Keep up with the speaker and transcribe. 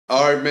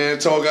All right, man.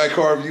 Tall Guy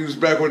Car Reviews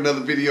back with another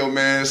video,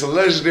 man. It's a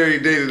legendary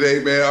day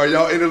today, man. Are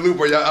y'all in the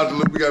loop or y'all out the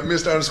loop? We got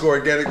Mr.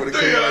 Organic with a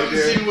K right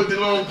there. See with the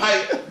long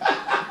pipe.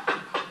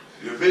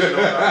 Your vision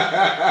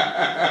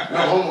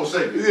no homo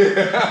sapien.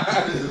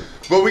 Yeah.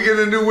 But we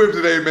getting a new whip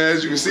today, man.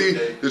 As you can see,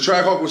 the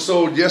Trackhawk was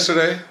sold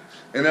yesterday.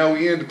 And now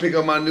we in to pick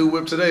up my new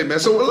whip today, man.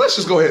 So let's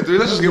just go ahead,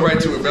 let's just get right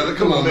to it, brother.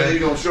 Come on, man. You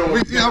gonna show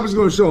them? Yeah, I was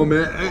gonna show them,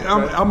 man. Okay.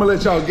 I'm gonna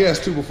let y'all guess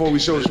too before we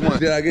show this one.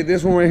 Did I get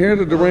this one right here,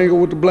 the Durango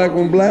with the black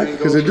on black?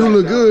 Because they do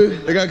look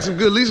good. They got some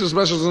good Lisa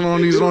specials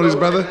on these,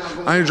 brother.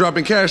 I ain't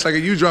dropping cash like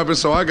you dropping,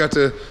 so I got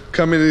to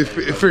come in and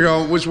figure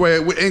out which way,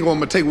 what angle I'm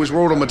gonna take, which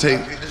road I'm gonna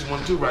take. This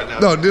one too right now.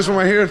 No, this one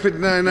right here,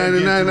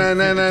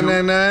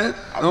 $59.99.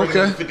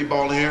 Okay. 50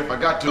 ball in here if I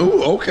got to.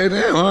 Oh, okay,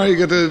 damn. All right, you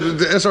got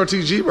the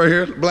SRT Jeep right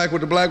here, black with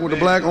the black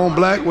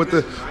on black with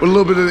a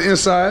little bit of the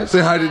inside.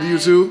 Say hi to the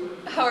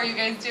YouTube. How are you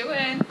guys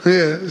doing?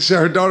 Yeah,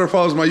 her daughter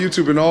follows my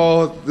YouTube, and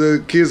all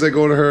the kids that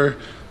go to her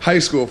high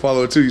school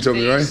follow it too. You told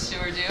me, right?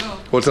 Sure do.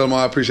 Well, tell them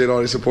I appreciate all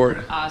their support.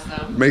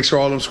 Awesome. Make sure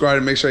all of them subscribe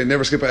and make sure they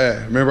never skip an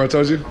ad. Remember I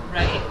told you?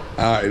 Right.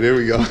 All right, there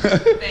we go.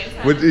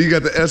 Thanks, you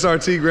got the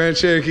SRT Grand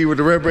Cherokee with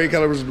the red brake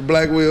calipers with the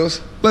black wheels.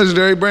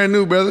 Legendary, brand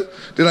new, brother.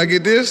 Did I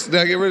get this?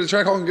 Did I get rid of the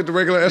Trackhawk and get the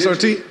regular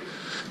SRT?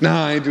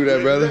 Nah, I ain't do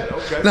that, brother.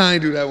 Okay. Nah, I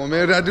ain't do that one,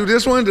 man. Did I do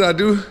this one? Did I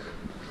do?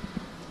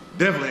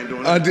 Definitely ain't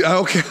doing that.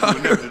 Okay.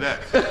 Never do that.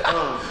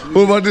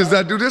 What about this? Did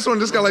I do this one?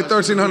 This got like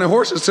 1,300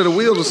 horses to the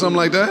wheels or something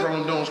like that.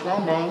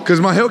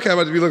 Because my Hellcat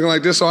about to be looking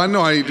like this, so I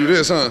know I ain't do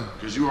this, huh?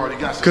 Because you already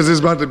got some. Because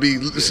it's about to be,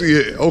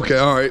 yeah, okay,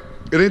 all right.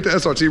 It ain't the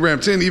SRT Ram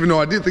 10, even though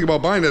I did think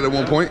about buying that at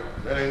one point.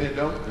 That ain't it,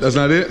 though. That's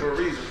not it? For a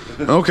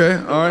reason. Okay,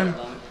 all right.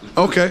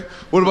 Okay.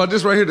 What about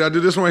this right here? Did I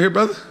do this one right here,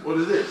 brother? What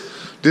is this?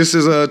 This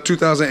is a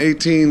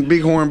 2018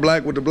 Bighorn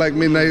Black with the black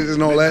midnights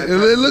and all that.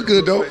 It look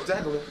good, though.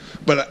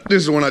 But this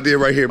is the one I did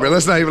right here, man.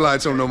 Let's not even lie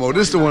to him no more.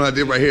 This is the one I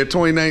did right here.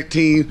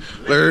 2019,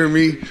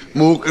 Laramie,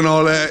 Mook, and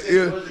all that.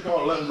 Yeah.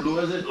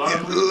 What is it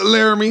called?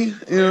 Laramie. You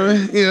know what I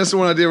mean? Yeah, that's the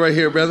one I did right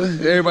here, brother.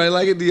 Everybody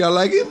like it? Do y'all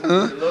like it?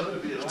 Huh?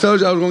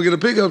 Told you I was going to get a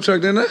pickup truck,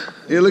 didn't I?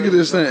 Yeah, look at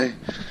this thing.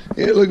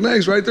 Yeah, it look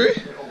nice, right, 3?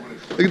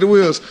 Look at the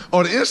wheels.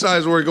 Oh, the inside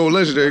is where it go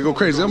legendary. It go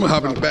crazy. I'm going to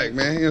hop in the back,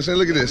 man. You know what I'm saying?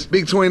 Look at this.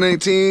 Big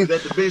 2019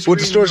 with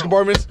the storage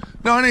compartments.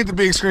 No, it ain't the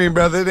big screen,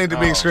 brother. It ain't the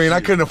big screen. I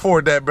couldn't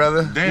afford that,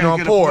 brother. Damn, you know,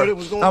 I'm poor.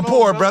 I'm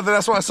poor, brother.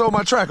 That's why I sold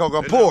my Trackhawk.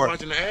 I'm poor.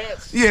 Watching the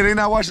ads? Yeah, they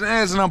not watching the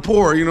ads, and I'm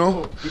poor, you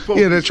know.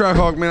 Yeah, the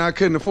Trackhawk, man, I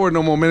couldn't afford it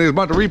no more, man. They was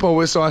about to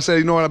repo it, so I said,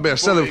 you know what, I better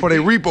sell it before they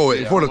repo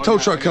it, before the tow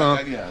truck come.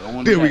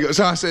 There we go.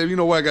 So I said, you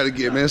know what I got to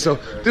get, man. So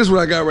this is what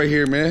I got right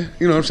here, man.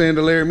 You know what I'm saying?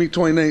 The Laramie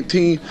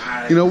 2019.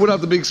 You know,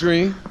 without the big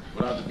screen.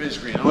 Without the big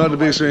screen. Without the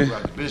big screen.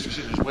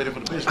 Just waiting for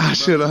the big screen. I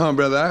should have,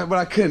 brother. But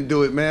I couldn't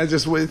do it, man. I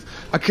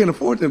couldn't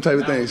afford them type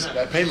of things.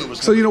 That payment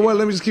was. So you know what?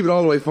 Let me just keep it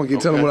all the way funky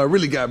and tell them what I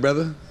really got,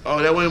 brother.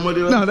 Oh, that wasn't what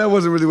it was? No, that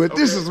wasn't really what.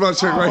 This is my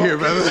truck right here,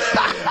 brother.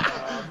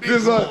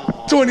 This is a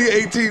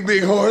 2018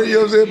 Bighorn, you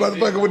know what I'm saying?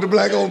 Motherfucker with the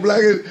black on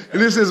black. And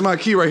this is my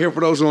key right here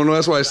for those who don't know.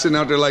 That's why it's sitting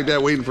out there like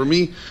that waiting for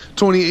me.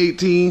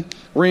 2018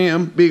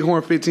 Ram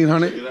Bighorn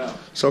 1500.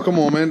 So come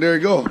on, man. There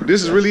you go.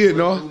 This is really it,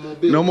 no?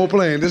 No more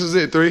playing. This is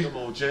it, 3. Come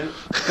on, champ.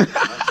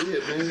 I see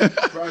it, man.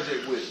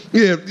 Project with.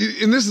 Yeah,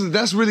 and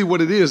that's really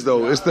what it is,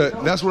 though.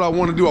 That's what I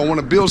want to do. I want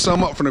to build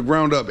something up from the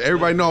ground up.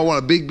 Everybody know I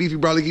want a big, beefy,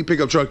 brolicky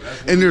pickup truck,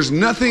 and there's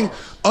nothing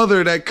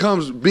other that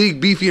comes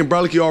big, beefy, and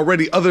brolicky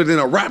already other than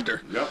a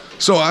Raptor. Yep.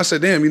 So I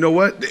said, damn, you know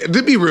what?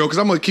 To be real, because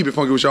I'm gonna keep it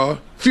funky with y'all.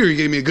 Fury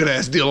gave me a good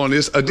ass deal on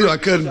this, a deal I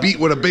couldn't beat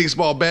with a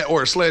baseball bat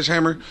or a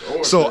sledgehammer.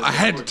 So I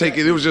had to take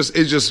it.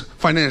 It's just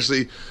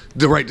financially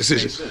the right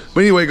decision.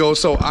 But anyway,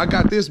 so I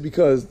got this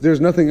because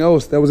there's nothing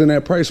else that was in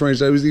that price range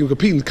that was even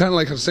competing. Kind of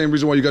like the same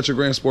reason why you got your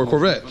Grand Sport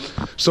Corvette.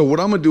 So what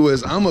I'm gonna do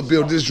is I'm gonna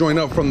build this joint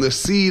up from the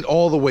seed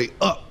all the way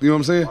up. You know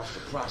what I'm saying?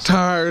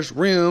 Tires,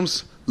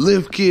 rims,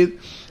 lift kit,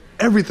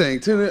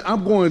 everything.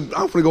 I'm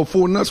gonna go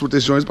full nuts with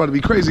this joint. It's about to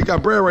be crazy.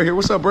 Got Brad right here.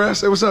 What's up, Brad?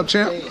 Say what's up,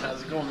 champ. Hey,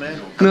 how's it going, man?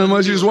 Nothing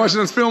much. You just watching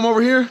us film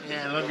over here?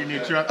 Yeah, I love your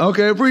new truck.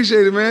 Okay,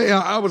 appreciate it, man. Yeah,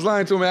 I was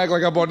lying to him, act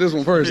like I bought this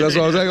one first. That's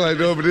what I was acting like,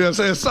 though. But then I'm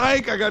saying,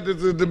 psych, I got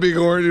the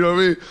Bighorn, you know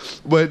what I mean?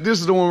 But this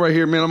is the one right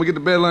here, man. I'm gonna get the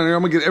bed liner.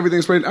 I'm gonna get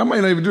everything sprayed. I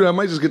might not even do that. I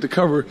might just get the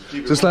cover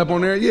to slap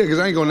on there. Yeah, because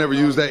I ain't gonna never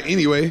use that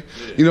anyway.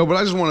 You know, but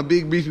I just want a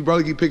big, beefy,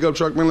 brolicky pickup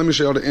truck, man. Let me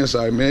show y'all the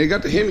inside, man. It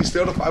got the Hemi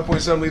still, the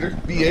 5.7 liter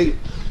V8.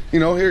 You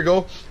know, here you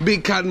go.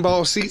 Big cotton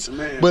ball seats.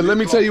 But let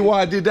me tell you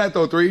why I did that,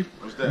 though, 3.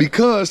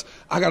 Because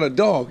I got a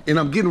dog, and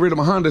I'm getting rid of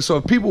my Honda. So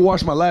if people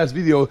watch my last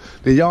video,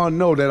 then y'all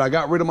know that I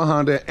got rid of my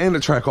Honda and the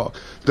Trackhawk.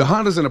 The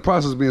Honda's in the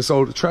process of being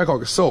sold. The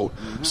Trackhawk is sold.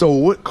 So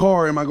what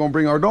car am I going to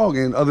bring our dog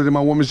in other than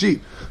my woman's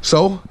Jeep?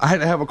 So I had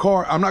to have a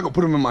car. I'm not going to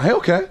put him in my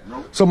Hellcat.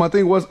 So my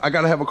thing was I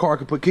got to have a car I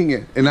could put King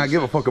in and not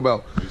give a fuck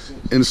about.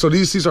 And so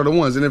these seats are the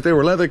ones. And if they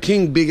were leather,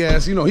 King, big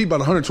ass, you know, he about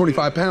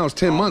 125 pounds,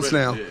 10 months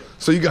now.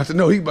 So you got to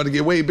know he about to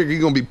get way bigger.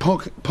 He's going to be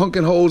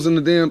punching holes in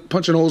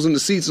the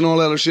seats and all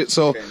that other shit.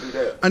 So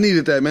I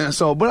needed that, man.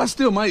 So, but I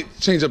still might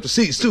change up the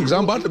seats too, because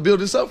I'm about to build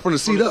this up from the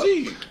seat up.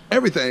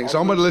 Everything. So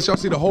I'm about to let y'all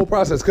see the whole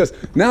process, because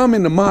now I'm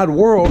in the mod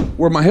world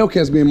where my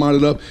Hellcat's being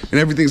modded up and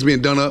everything's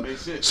being done up.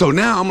 So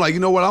now I'm like, you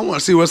know what? I want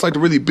to see what it's like to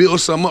really build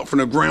something up from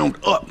the ground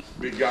up.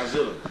 Big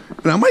Godzilla.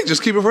 And I might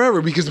just keep it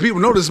forever, because the people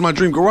know this is my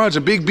dream garage,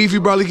 a big, beefy,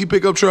 brolicky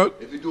pickup truck.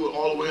 If you do it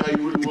all the way how you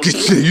really want to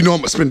do it. You know I'm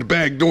going to spend the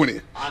bag doing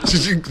it.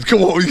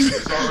 Come on.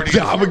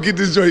 Yeah, I'm going to get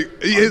this joint.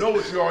 I know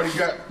what you already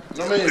got.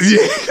 No, man.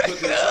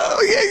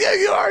 Yeah,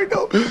 you already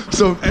know.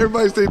 So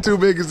everybody stay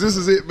tuned, man, because this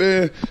is it,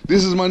 man.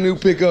 This is my new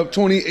pickup,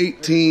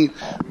 2018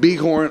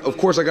 Bighorn. Of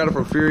course, I got it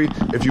from Fury.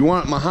 If you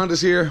want, my Honda's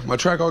here, my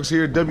Trackhawk's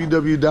here,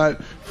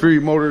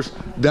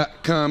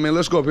 www.furymotors.com. Man,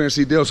 let's go up here and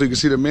see Dale so you can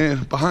see the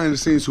man behind the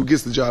scenes who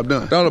gets the job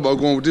done. Thought about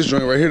going with this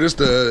joint right here. This is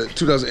the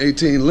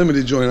 2018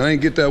 limited joint. I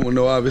ain't get that one,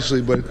 though,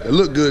 obviously, but it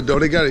looked good, though.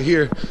 They got it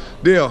here.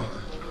 Dale,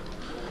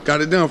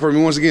 got it done for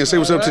me once again. Say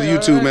what's up to the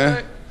YouTube,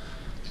 man.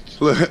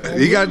 Look,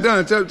 he got it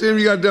done. Tell him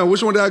you got it done.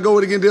 Which one did I go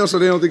with again, Dale, so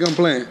they don't think I'm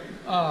playing?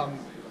 A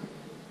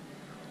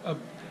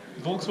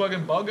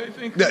Volkswagen Bug, I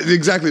think.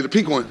 Exactly, the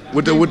pink one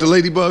with the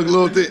ladybug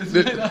little thing.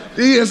 Yeah,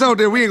 it's out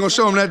there. We ain't gonna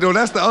show them that though.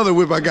 That's the other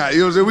whip I got. You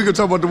know what I'm saying? We can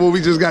talk about the one we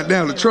just got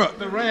down, the truck.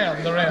 The Ram.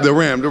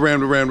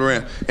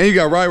 And you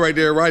got Rye right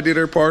there. Rye did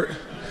her part.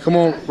 Come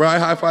on, Rye,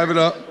 high five it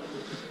up.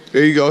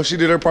 There you go. She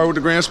did her part with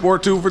the Grand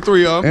Sport 2 for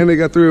 3 of them. And they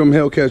got 3 of them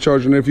Hellcat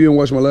Charger in there. If you didn't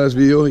watch my last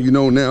video, you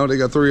know now. They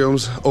got 3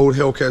 of them old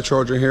Hellcat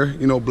Charger in here.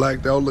 You know,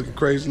 blacked out, looking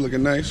crazy,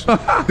 looking nice.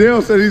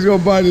 Dale said he's going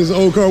to buy this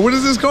old car. What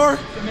is this car?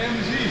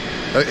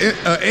 It's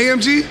an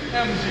MG.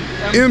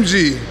 AMG?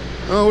 MG.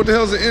 Oh, what the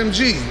hell's an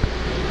MG?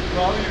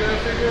 Well, you got to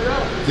figure it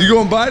out. You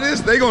going to buy this?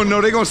 They going to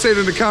know. They going to say it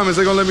in the comments.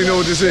 They going to let me know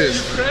what this is.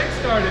 Crank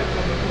started.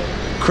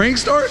 Crank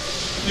start?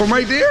 From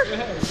right there?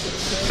 Yeah.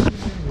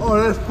 Oh,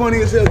 that's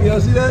funny as hell. Y'all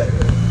see that?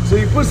 So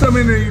you put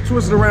something in there, you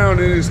twist it around,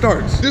 and it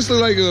starts. This looks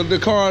like the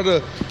car out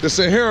of the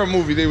Sahara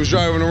movie they was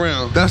driving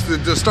around. That's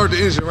the start the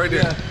engine right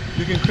there. Yeah,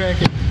 you can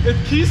crank it. It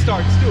key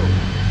starts too.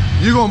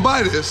 You gonna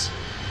buy this?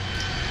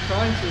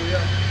 Trying to,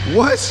 yeah.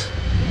 What?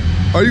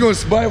 Are you gonna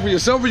buy it for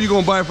yourself, or you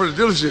gonna buy it for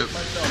the dealership?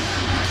 Myself.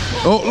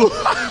 Oh, look.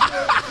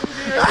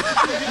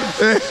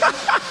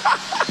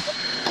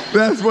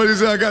 That's funny.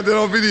 So I got that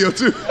on video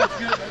too.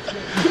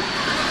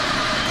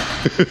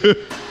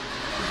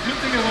 Good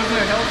thing it wasn't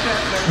a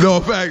Hellcat there. No,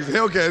 facts.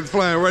 Hellcat's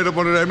flying right up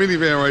under that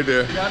minivan right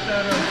there. You got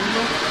that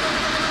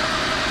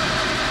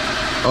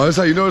Oh, that's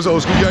how you know it's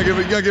old school. You gotta give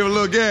it a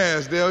little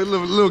gas, Dale. A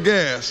little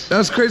gas.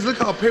 That's crazy. Look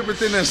how paper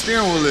thin that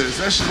steering wheel is.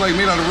 That's just like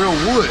made out of real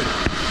wood.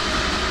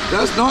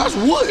 That's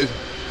wood.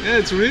 Yeah,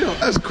 it's real.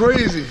 That's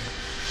crazy.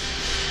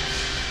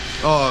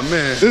 Oh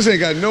man, this ain't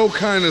got no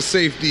kind of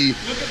safety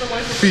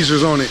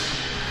features on it.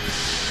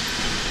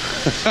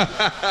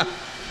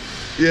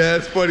 Yeah,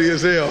 that's funny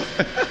as hell.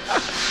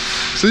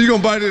 So you're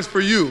gonna buy this for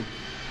you,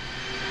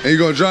 and you're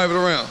gonna drive it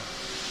around.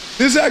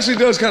 This actually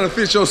does kind of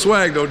fit your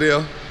swag though,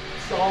 Dale.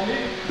 Saw me.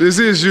 This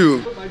is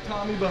you. Put my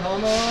Tommy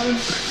Bahama on.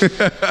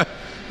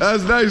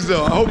 That's nice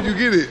though. I hope you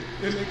get it.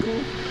 Isn't it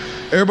cool?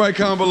 Everybody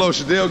comment below.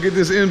 Should Dale get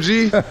this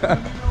MG?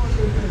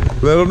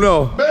 Let them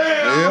know.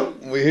 Bam! Yep,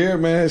 we here,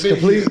 man. It's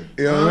complete.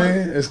 You know what I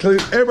mean? It's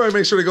complete. Everybody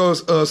make sure to go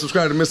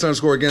subscribe to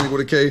Mr_Organic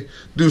with a K.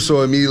 Do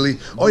so immediately.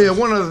 Oh yeah,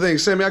 one other thing,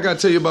 Sammy, I gotta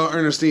tell you about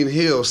Ernistine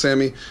Hill,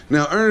 Sammy.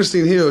 Now,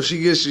 Ernestine Hill,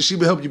 she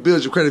will help you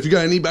build your credit. If you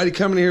got anybody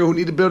coming here who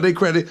need to build their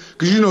credit,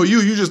 because you know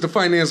you just the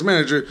finance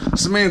manager,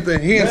 Samantha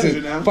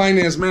Hanson,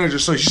 finance manager.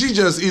 So she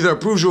just either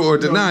approves you or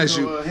denies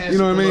you. You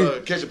know what I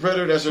mean? Catch a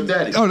Predator, that's her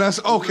daddy. Oh, that's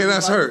okay.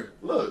 That's her.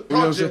 Look, you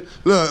know what I'm saying?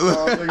 Look.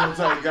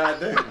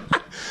 Goddamn.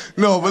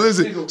 No, but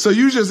listen, so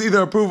you just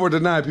either approve or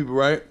deny people,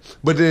 right?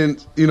 But then,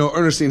 you know,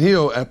 Ernestine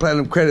Hill at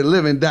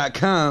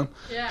PlatinumCreditLiving.com,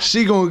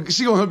 she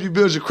gonna help you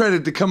build your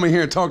credit to come in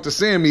here and talk to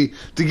Sammy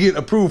to get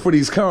approved for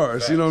these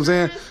cars. You know what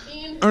I'm saying?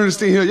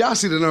 Ernestine Hill, y'all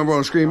see the number on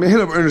the screen, man. Hit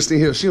up Ernestine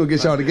Hill. She gonna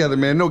get y'all together,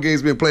 man. No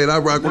games being played. I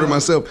rock with her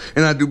myself,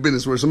 and I do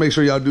business with her. So make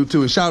sure y'all do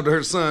too. And shout out to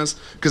her sons,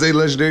 because they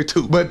legendary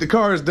too. But the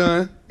car is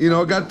done. You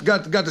know, got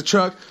the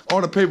truck. All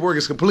the paperwork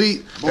is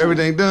complete.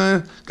 Everything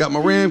done. Got my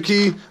RAM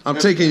key. I'm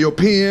taking your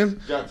pen,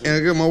 and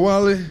I got my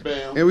wallet.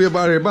 And we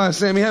about here. Bye,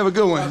 Sammy. Have a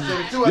good one.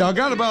 Y'all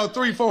got about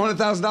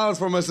 $300,000-$400,000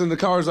 from us in the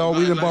cars. All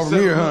we done bought from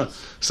here, huh?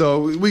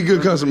 So we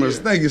good customers.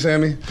 Thank you,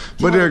 Sammy.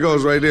 But there it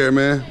goes right there,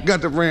 man. Got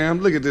the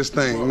RAM. Look at this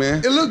thing, man.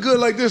 It look good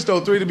like this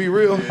though, 3 to be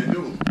real.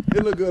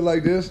 It look good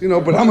like this, you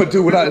know. But I'm gonna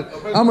do what I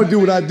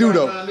do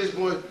though.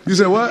 You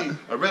said what?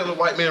 A regular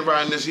white man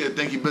riding this here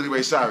think he Billy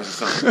Ray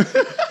Cyrus or something.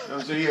 You know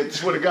what I'm saying? He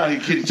swear to God he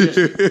kitty chest.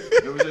 You know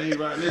what I'm saying? He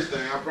riding this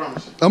thing, I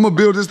promise you. I'm gonna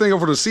build this thing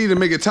over the seat and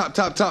make it top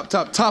of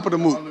the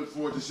move. I look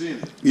forward to seeing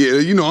it. Yeah,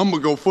 you know I'm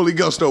gonna go fully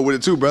gusto with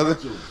it too, brother.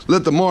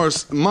 Let the mod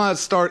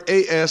start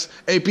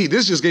ASAP.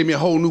 This just gave me a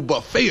whole new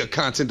buffet of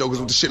content though, because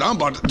with the shit I'm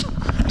about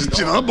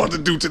to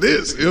do to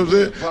this. You know what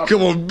I'm saying?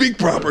 Come on, big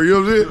proper. You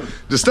know what I'm saying?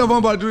 The stuff I'm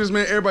about to do this,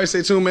 man. Everybody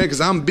stay tuned, man, because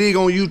I'm big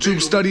on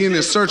YouTube, studying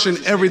and searching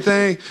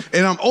everything.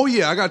 And I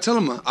gotta tell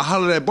him I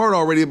hollered at Bart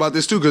already about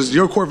this too, because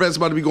your Corvette's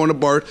about to be going to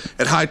Bart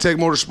at High Tech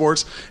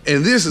Motorsports,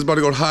 and this is about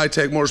to go to High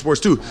Tech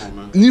Motorsports too.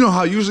 You know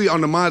how usually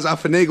on the mods I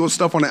finagle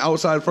stuff on the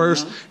outside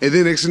first, and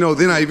then next you know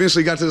Then I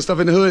eventually got to the stuff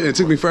in the hood, and it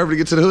took me forever to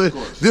get to the hood.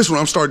 This one,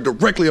 I'm starting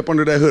directly up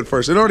under that hood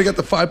first. It already got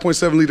the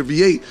 5.7 liter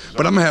V8,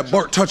 but I'm gonna have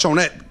Bart touch on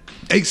that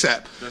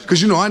ASAP, because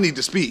you know I need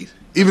the speed.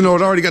 Even though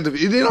it already got it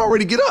didn't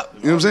already get up.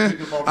 You know what I'm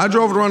saying? I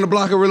drove it around the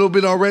block a little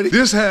bit already.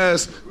 This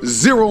has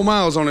 0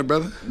 miles on it,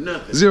 brother.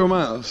 Nothing. 0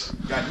 miles.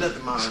 Got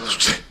nothing miles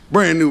on it.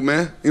 Brand new,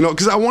 man. You know,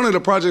 because I wanted a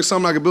project,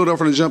 something I could build up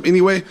from the jump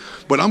anyway,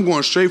 but I'm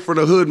going straight for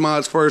the hood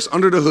mods first,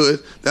 under the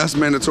hood. That's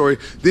mandatory.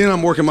 Then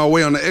I'm working my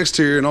way on the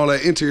exterior and all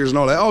that, interiors and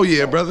all that. Oh,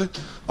 yeah, brother.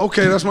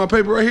 Okay, that's my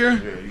paper right here?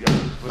 Yeah, you got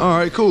it. All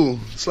right, cool.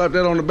 Slap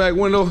that on the back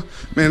window.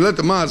 Man, let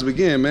the mods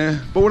begin,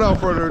 man. But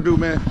without further ado,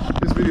 man,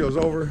 this video's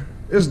over.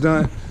 It's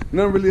done.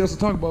 Nothing really else to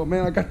talk about,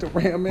 man. I got the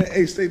Ram, man.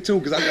 Hey, stay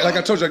tuned, because like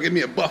I told you, I give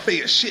me a buffet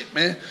of shit,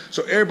 man.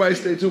 So everybody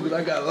stay tuned, because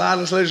I got a lot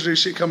of legendary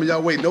shit coming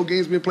y'all way. No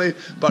games being played.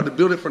 About to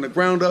build it from the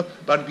ground up.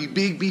 About to be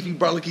big, beefy,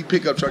 brolicky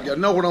pickup truck. Y'all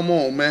know what I'm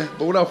on, man.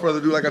 But without further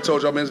ado, like I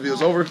told y'all, man, this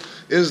video's over.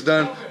 It's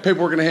done.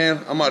 Paperwork in the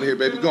hand. I'm out of here,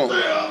 baby. Go on.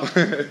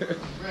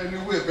 Brand new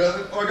whip,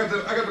 brother. Oh,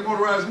 I got the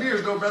motorized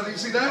mirrors, though, brother. You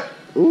see that?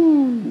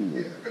 Ooh.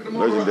 Yeah, I got the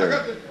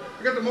motorized.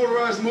 I got the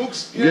motorized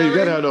mooks. Yeah, you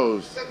gotta have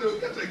those.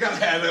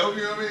 Gotta have those,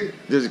 you know what I mean?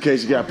 Just in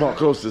case you got parked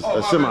close to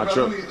a semi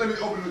truck. Let me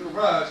open the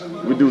garage.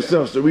 We do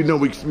stuff, so we know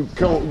we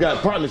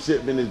got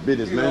partnership in this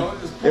business, man.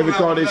 Every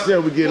car they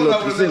sell, we get a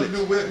little percentage.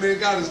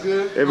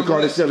 Every car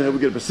they sell here, we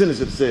get a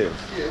percentage of the sale.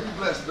 Yeah, we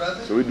blessed,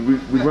 brother. So we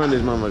run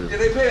this motherfucker. Yeah,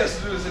 they pay us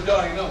to do this and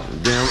y'all ain't know.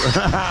 Damn.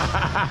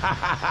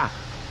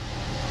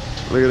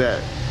 Look at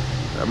that.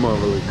 That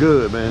motherfucker look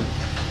good, man.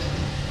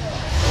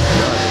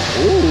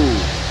 Ooh.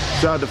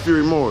 Shout out to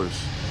Fury Moores.